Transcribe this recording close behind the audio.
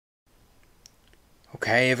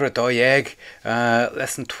Okay, Everett Doyeg,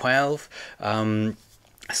 lesson 12.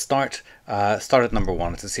 Start at number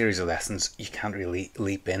one. It's a series of lessons. You can't really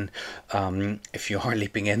leap in. If you are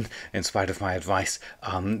leaping in spite of my advice,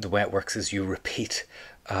 the way it works is you repeat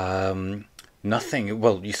nothing.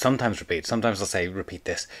 Well, you sometimes repeat. Sometimes I'll say repeat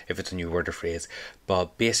this if it's a new word or phrase.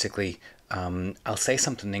 But basically, I'll say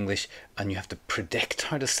something in English and you have to predict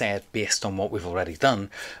how to say it based on what we've already done.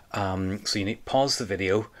 So you need to pause the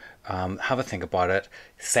video, have a think about it,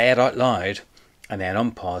 say it out loud, and then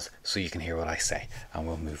unpause so you can hear what I say, and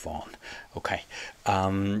we'll move on. Okay.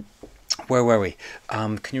 Where were we?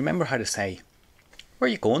 Can you remember how to say, where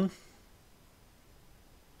are you going?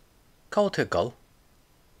 Call to a gull.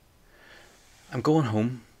 I'm going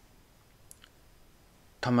home.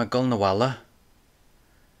 Tá ma gull na walla.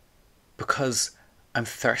 Because I'm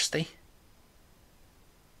thirsty.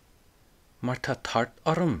 Marta tart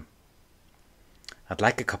orm. I'd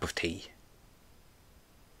like a cup of tea.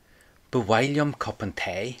 Bewailium cup and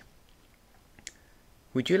tea.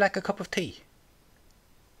 Would you like a cup of tea?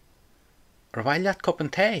 Or that cup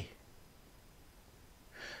and tea?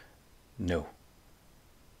 No.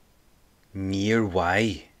 Near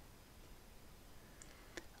why?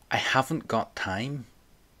 I haven't got time.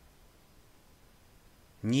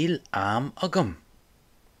 Níl am agam.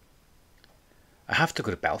 I have to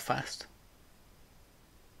go to Belfast.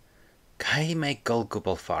 Cai me gull go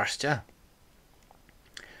Belfasta?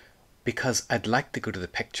 Because I'd like to go to the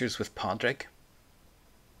pictures with Padraig.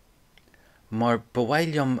 Mar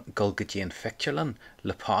bewailium gull go Jane Fictulan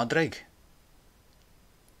le Padraig.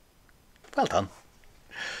 Well done.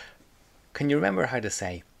 Can you remember how to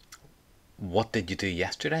say, what did you do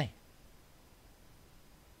yesterday?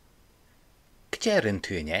 Could you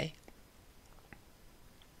into an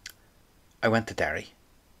I went to Derry.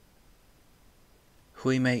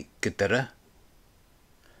 Hui me Gadira.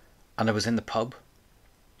 And I was in the pub.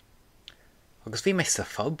 Agus vi me sa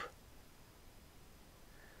fub.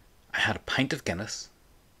 I had a pint of Guinness.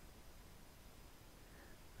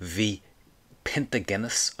 Vi pint of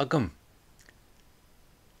Guinness agam.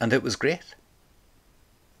 And it was great.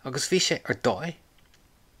 Agus vi sé ar dói.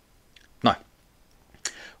 Now,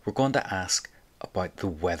 we're going to ask about the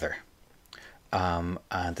weather. And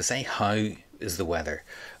to say how is the weather.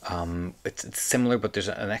 It's similar, but there's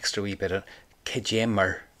an extra wee bit of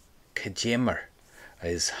Kidjemer. Kidjemer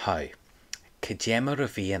is how. Kidjemer a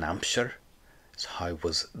vi in Hampshire is how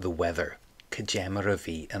was the weather. Kidjemer a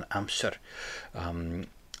vi in Hampshire.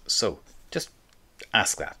 So just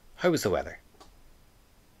ask that. How was the weather?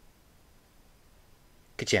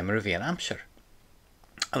 Kidjemer a vi in Hampshire.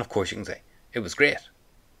 And of course you can say, it was great.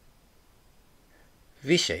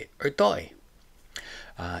 Vishe or dói.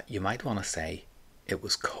 You might want to say it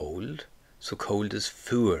was cold. So cold is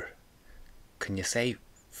fuer. Can you say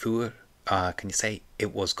fuer? Can you say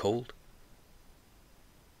it was cold?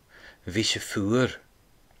 Vishe fuer.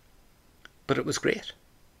 But it was great.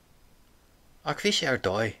 Ach vishe or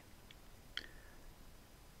dói.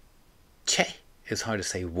 Che is how to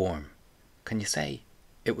say warm. Can you say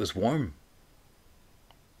it was warm?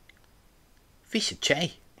 Vishe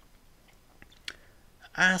che.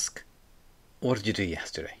 Ask, what did you do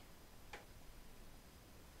yesterday?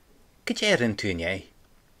 Could you into an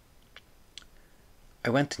I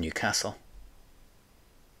went to Newcastle.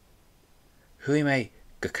 Hui me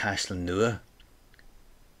go Cashel Nua.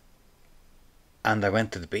 And I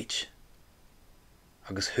went to the beach.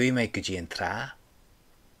 Agus hui me go Jean Tra.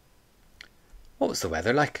 What was the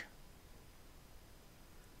weather like?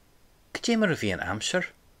 Could you mar in Hampshire?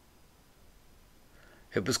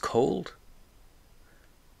 It was cold.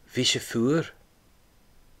 Vishe fuer.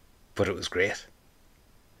 But it was great.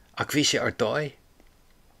 Ach vishe ar dói.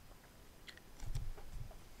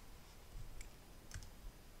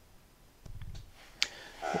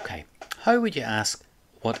 Okay, how would you ask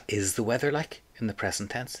what is the weather like in the present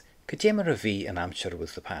tense? Kidjemer a vi in Hampshire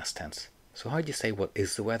was the past tense. So how do you say what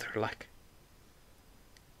is the weather like?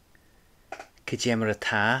 Kidjemer a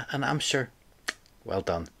ta in Hampshire. Well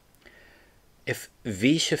done. If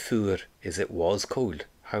vishe fuer is it was cold,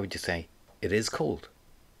 how would you say it is cold?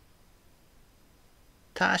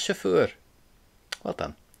 Ta fuer. Well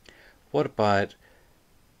done. What about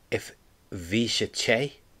if vishe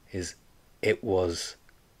che is it was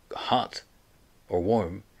hot or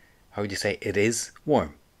warm, how would you say it is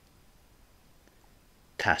warm?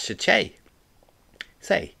 Tasha che.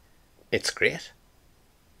 Say, it's great.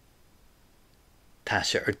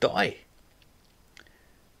 Tasha or dói.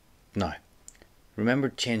 Now, remember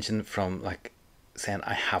changing from like saying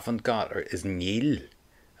I haven't got or is níl.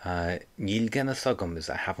 Níl Guinness agam is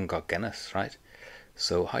I haven't got Guinness, right?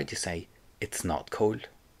 So how do you say it's not cold?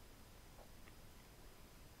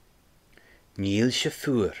 Níl sé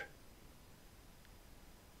fuair.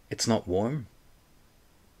 It's not warm.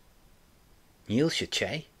 Níl sé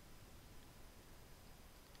té.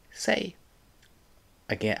 Say,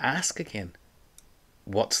 again, ask again,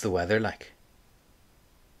 what's the weather like?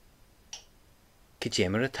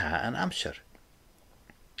 Céimar atá an amsir.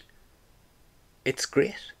 It's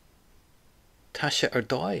great. Tá sé ar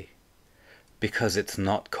dóigh, because it's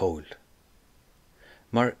not cold.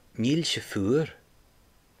 Mar níl sé fuair.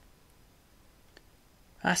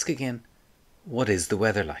 Ask again, what is the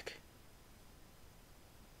weather like?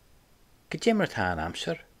 Céimar atá an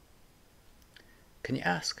amsir. Can you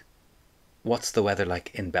ask, what's the weather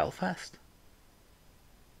like in Belfast?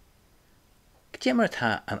 Céimar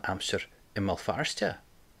atá an amsir in Mulfarsta?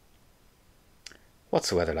 What's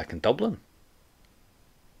the weather like in Dublin?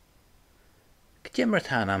 Céimar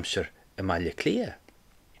atá an amsir in Maille Clia?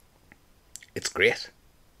 It's great.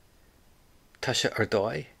 Tá sé ar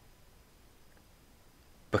dóigh,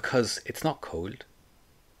 because it's not cold.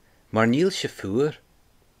 Mar níl sé fuair.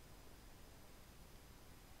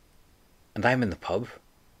 And I'm in the pub.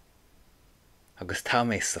 Agus tá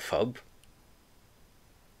mé sa pub.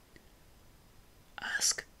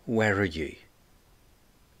 Ask, where are you?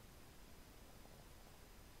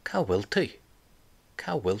 Cá bhfuil tú?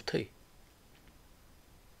 Cá bhfuil tú?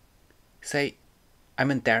 Say,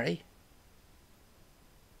 I'm in Derry.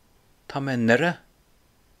 Tá mé in Nire.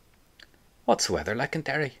 What's the weather like in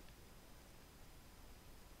Derry?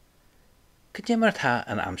 Céimar atá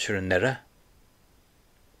an amsir in Nire?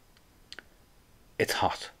 It's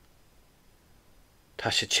hot. Tá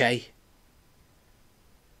sé té.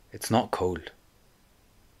 It's not cold.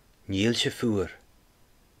 Níl sé fuair.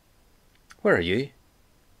 Where are you?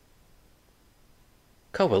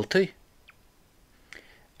 Cá bhfuil tú?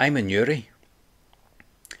 I'm in Newry.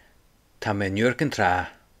 Tá mé in Newry.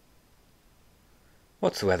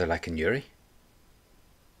 What's the weather like in Newry?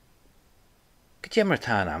 Céimar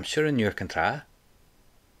atá an amsir in Newry.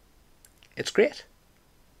 It's great.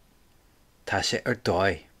 Tá sé ar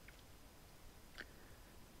dóigh.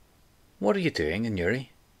 What are you doing in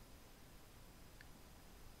Newry?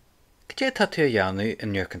 Cé tá tú a dheanú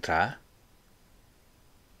in Newry?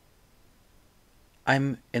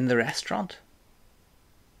 I'm in the restaurant.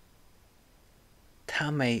 Tá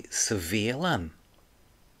mé sa bhéal,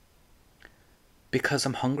 because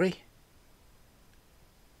I'm hungry.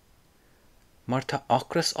 Mar tá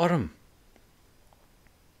ocras orm.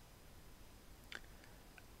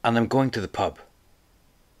 And I'm going to the pub.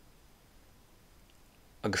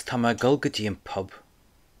 Agus tá mé gul go dtí an pub,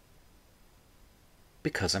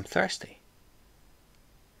 because I'm thirsty.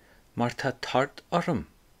 Mar tá tart orm.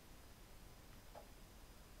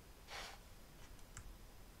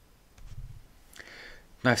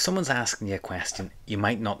 Now, if someone's asking you a question, you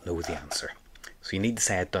might not know the answer. So you need to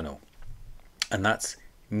say, I don't know. And that's,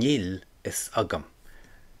 níl is agam.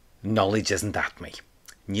 Knowledge isn't at me.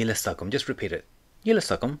 Níl is agam. Just repeat it. Níl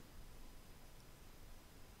is agam.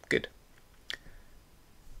 Good.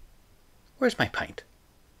 Where's my pint?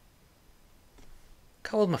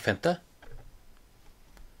 Cá bhfuil má finta?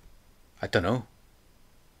 I don't know.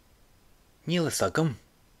 Níl is agam.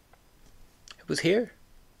 It was here.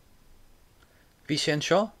 Bhí sé an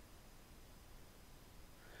seo?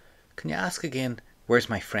 Can you ask again, where's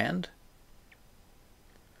my friend?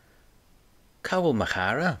 Cá bhfuil má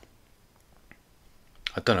chara?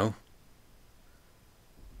 I don't know.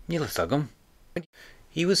 Níl is agam.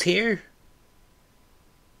 He was here.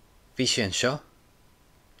 Bhí sé an seo?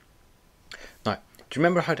 Now, do you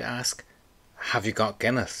remember how to ask, have you got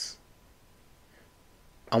Guinness?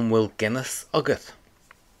 And will Guinness agat?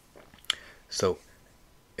 So,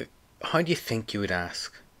 how do you think you would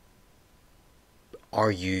ask, are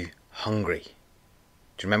you hungry?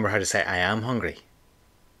 Do you remember how to say, I am hungry?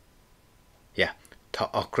 Yeah,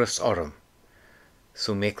 tá ocras orm.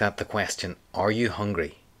 So make that the question, are you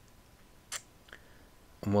hungry?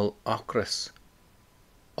 And will ocras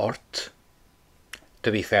ort?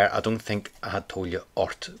 To be fair, I don't think I had told you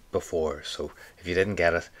ort before, so if you didn't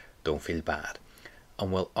get it, don't feel bad.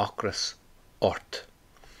 And will ocras ort?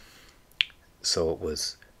 So it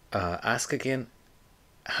was, ask again,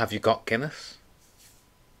 have you got Guinness?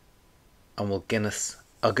 And will Guinness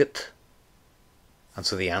agat? And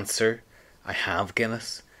so the answer, I have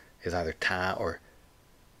Guinness, is either ta or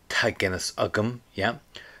ta Guinness agam, yeah?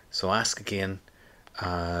 So ask again,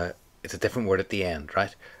 it's a different word at the end,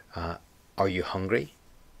 right? Are you hungry?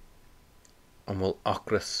 And will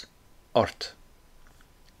ocras ort?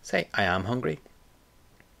 Say, I am hungry.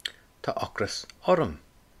 Ta ocras orm.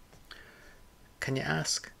 Can you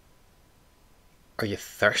ask, are you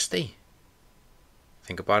thirsty?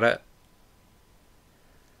 Think about it.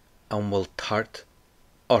 an bhfuil tart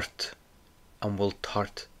ort. An bhfuil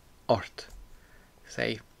tart ort.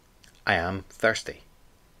 Say, I am thirsty.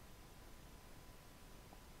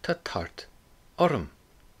 Tá tart orm.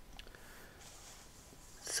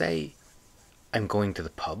 Say, I'm going to the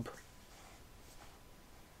pub.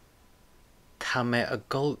 Tá me a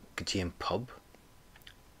gul go dtí an pub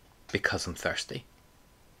because I'm thirsty.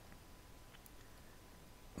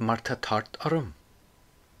 Mar tá tart orm.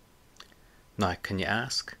 Now, can you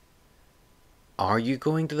ask, are you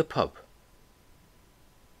going to the pub?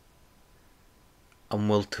 An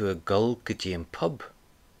bhfuil tú a gul go dtí an pub?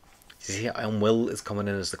 You see, an will is coming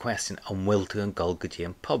in as the question. An bhfuil tú an gul go dtí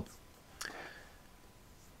an pub?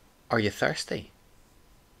 Are you thirsty?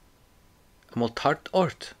 An bhfuil tart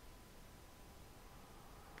ort?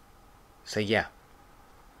 Say, yeah.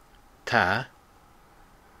 Tá.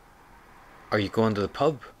 Are you going to the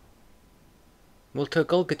pub? Bhfuil tú a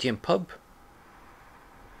gul go dtí an pub?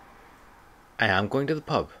 I am going to the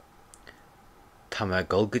pub. Tá me a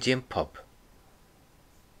gul go dtí an pub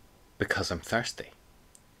because I'm thirsty.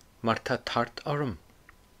 Mar tá tart orm.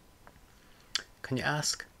 Can you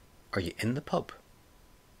ask, are you in the pub?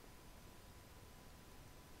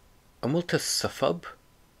 An bhfuil tú sa pub?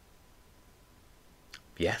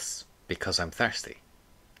 Yes, because I'm thirsty.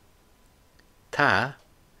 Tá,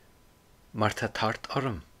 mar tá tart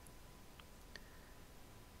orm.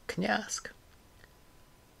 Can you ask,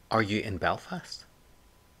 are you in Belfast?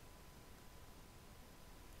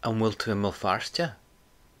 An bhfuil tú in Mulfarste?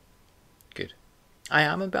 Good. I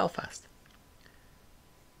am in Belfast.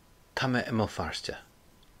 Tá me in Mulfarste.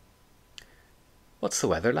 What's the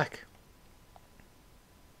weather like?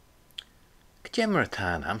 Go mar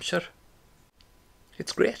atá in Hampshire.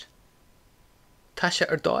 It's great. Tá sé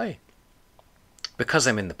ar dóigh. Because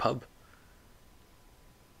I'm in the pub.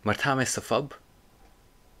 Mar tá me sa pub.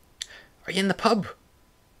 Are you in the pub?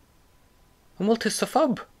 An bhfuil tú sa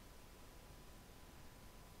pub?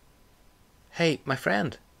 Hey, my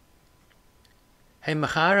friend. Hey,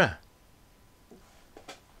 Machara.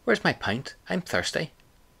 Where's my pint? I'm thirsty.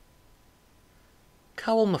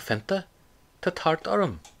 Cá bhfuil mo finta tá tart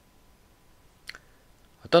orm?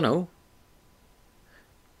 I dunno.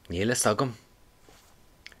 Níl is agam.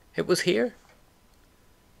 It was here.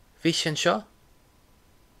 Bhí sin seo.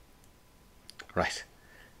 Right.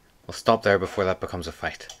 We'll stop there before that becomes a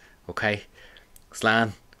fight. Okay?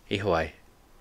 Slán, í Hawaii.